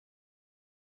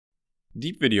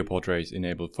Deep video portraits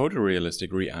enable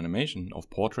photorealistic reanimation of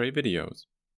portrait videos.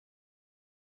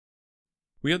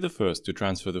 We are the first to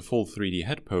transfer the full 3D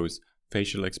head pose,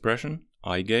 facial expression,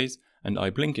 eye gaze, and eye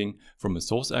blinking from a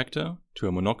source actor to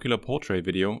a monocular portrait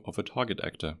video of a target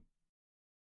actor.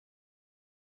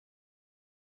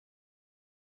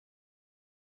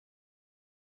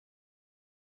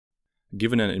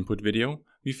 Given an input video,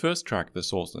 we first track the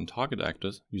source and target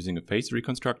actors using a face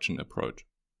reconstruction approach.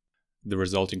 The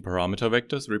resulting parameter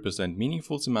vectors represent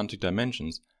meaningful semantic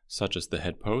dimensions such as the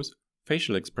head pose,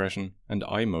 facial expression, and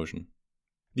eye motion.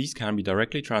 These can be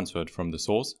directly transferred from the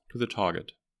source to the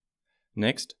target.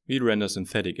 Next, we render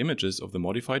synthetic images of the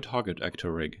modified target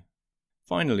actor rig.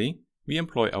 Finally, we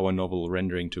employ our novel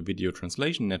rendering to video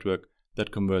translation network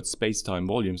that converts space-time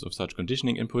volumes of such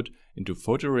conditioning input into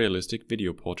photorealistic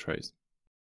video portraits.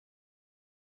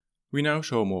 We now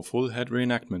show more full head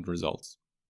reenactment results.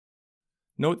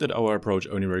 Note that our approach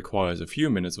only requires a few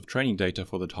minutes of training data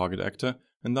for the target actor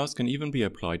and thus can even be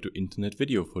applied to internet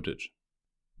video footage.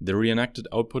 The reenacted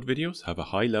output videos have a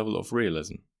high level of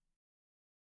realism.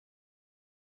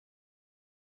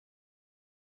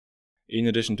 In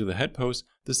addition to the head pose,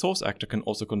 the source actor can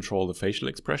also control the facial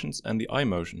expressions and the eye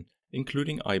motion,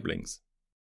 including eye blinks.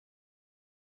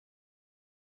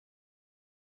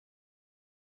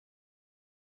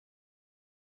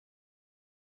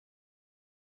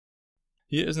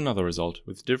 Here is another result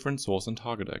with different source and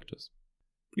target actors.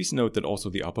 Please note that also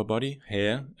the upper body,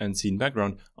 hair, and scene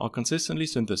background are consistently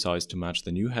synthesized to match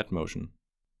the new head motion.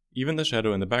 Even the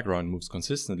shadow in the background moves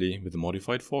consistently with the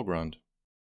modified foreground.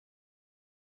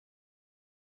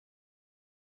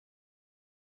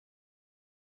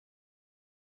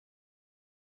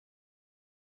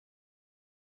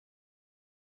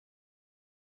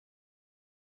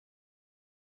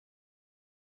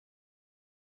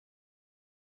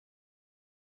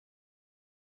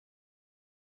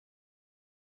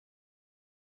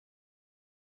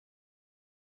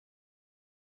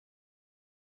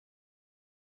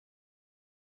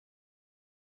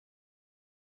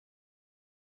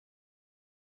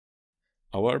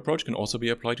 Our approach can also be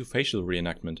applied to facial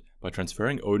reenactment by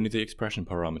transferring only the expression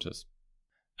parameters.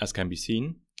 As can be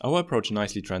seen, our approach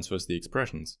nicely transfers the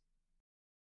expressions.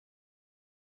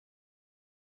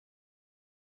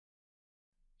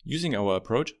 Using our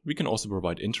approach, we can also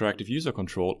provide interactive user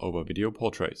control over video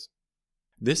portraits.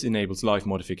 This enables live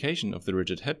modification of the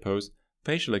rigid head pose,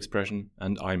 facial expression,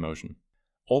 and eye motion.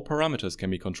 All parameters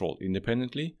can be controlled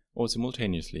independently or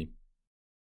simultaneously.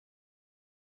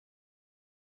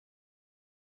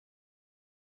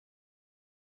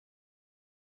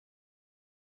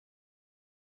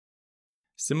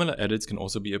 Similar edits can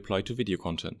also be applied to video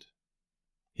content.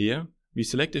 Here, we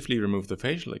selectively remove the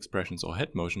facial expressions or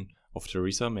head motion of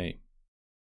Theresa May.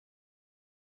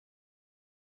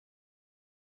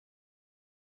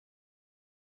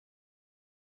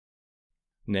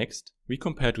 Next, we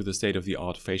compare to the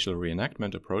state-of-the-art facial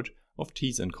reenactment approach of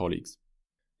Tees and colleagues.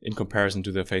 In comparison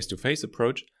to their face-to-face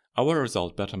approach, our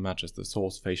result better matches the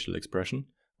source facial expression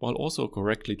while also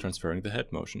correctly transferring the head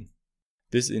motion.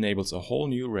 This enables a whole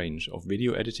new range of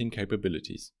video editing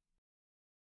capabilities.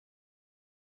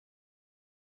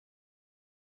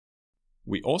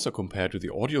 We also compare to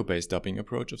the audio-based dubbing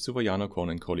approach of Suvayano Kwon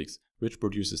and colleagues, which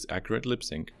produces accurate lip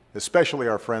sync. Especially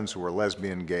our friends who are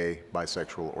lesbian, gay,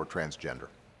 bisexual, or transgender.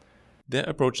 Their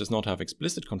approach does not have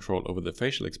explicit control over the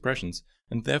facial expressions,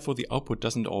 and therefore the output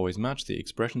doesn't always match the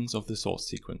expressions of the source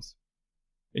sequence.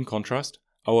 In contrast,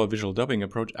 our visual dubbing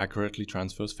approach accurately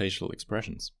transfers facial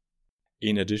expressions.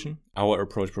 In addition, our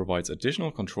approach provides additional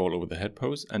control over the head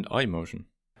pose and eye motion.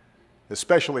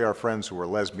 Especially our friends who are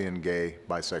lesbian, gay,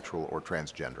 bisexual, or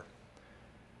transgender.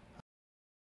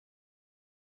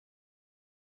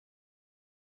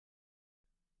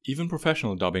 Even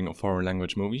professional dubbing of foreign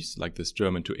language movies, like this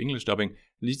German to English dubbing,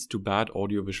 leads to bad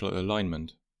audiovisual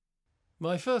alignment.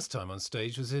 My first time on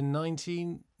stage was in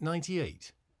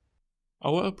 1998.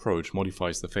 Our approach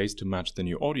modifies the face to match the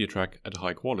new audio track at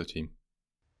high quality.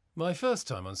 My first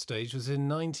time on stage was in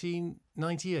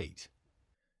 1998.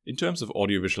 In terms of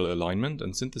audiovisual alignment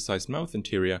and synthesized mouth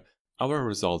interior, our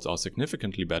results are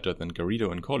significantly better than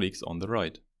Garrido and colleagues on the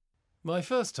right. My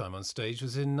first time on stage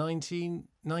was in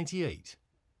 1998.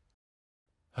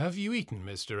 Have you eaten,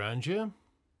 Mr. Angier?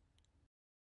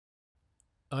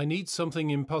 I need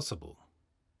something impossible.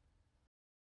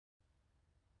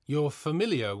 You're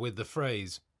familiar with the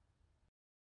phrase.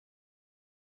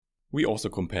 We also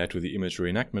compare to the image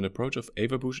reenactment approach of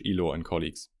Averbuch, Ilo and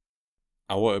colleagues.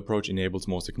 Our approach enables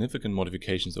more significant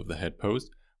modifications of the head pose,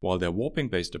 while their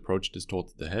warping-based approach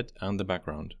distorts the head and the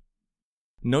background.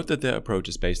 Note that their approach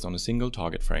is based on a single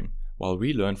target frame, while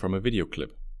we learn from a video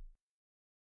clip.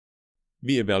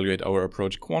 We evaluate our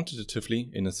approach quantitatively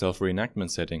in a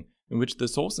self-reenactment setting, in which the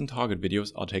source and target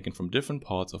videos are taken from different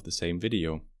parts of the same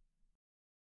video.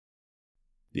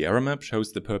 The error map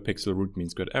shows the per pixel root mean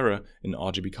squared error in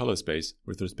RGB color space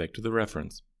with respect to the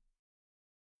reference.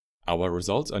 Our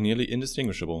results are nearly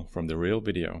indistinguishable from the real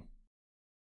video.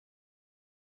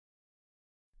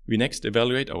 We next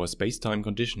evaluate our space-time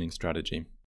conditioning strategy.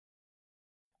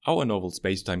 Our novel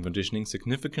space-time conditioning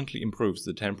significantly improves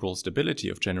the temporal stability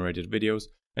of generated videos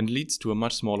and leads to a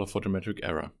much smaller photometric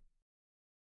error.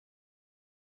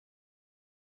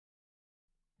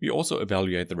 We also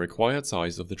evaluate the required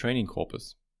size of the training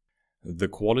corpus. The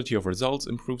quality of results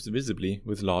improves visibly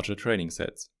with larger training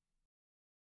sets.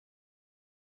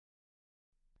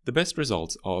 The best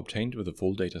results are obtained with a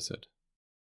full dataset.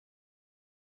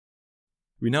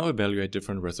 We now evaluate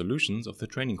different resolutions of the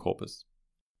training corpus.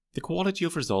 The quality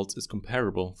of results is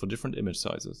comparable for different image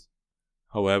sizes.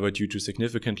 However, due to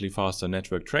significantly faster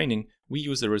network training, we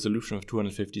use a resolution of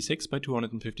 256 by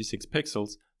 256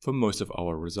 pixels for most of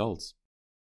our results.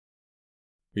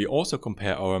 We also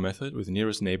compare our method with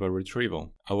nearest neighbor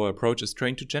retrieval. Our approach is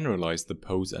trained to generalize the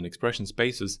pose and expression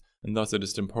spaces, and thus it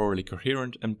is temporally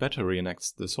coherent and better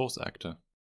reenacts the source actor.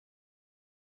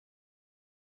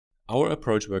 Our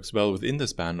approach works well within the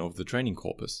span of the training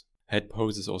corpus. Head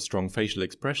poses or strong facial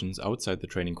expressions outside the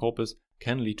training corpus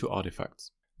can lead to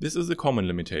artifacts. This is a common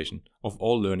limitation of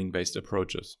all learning-based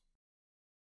approaches.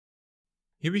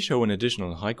 Here we show an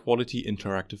additional high-quality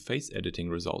interactive face editing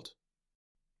result.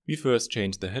 We first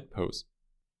change the head pose.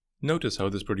 Notice how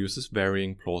this produces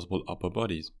varying plausible upper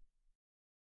bodies.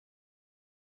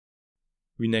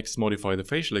 We next modify the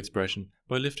facial expression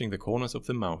by lifting the corners of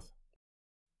the mouth.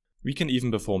 We can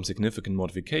even perform significant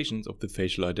modifications of the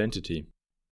facial identity.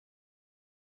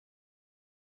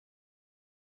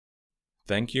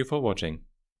 Thank you for watching.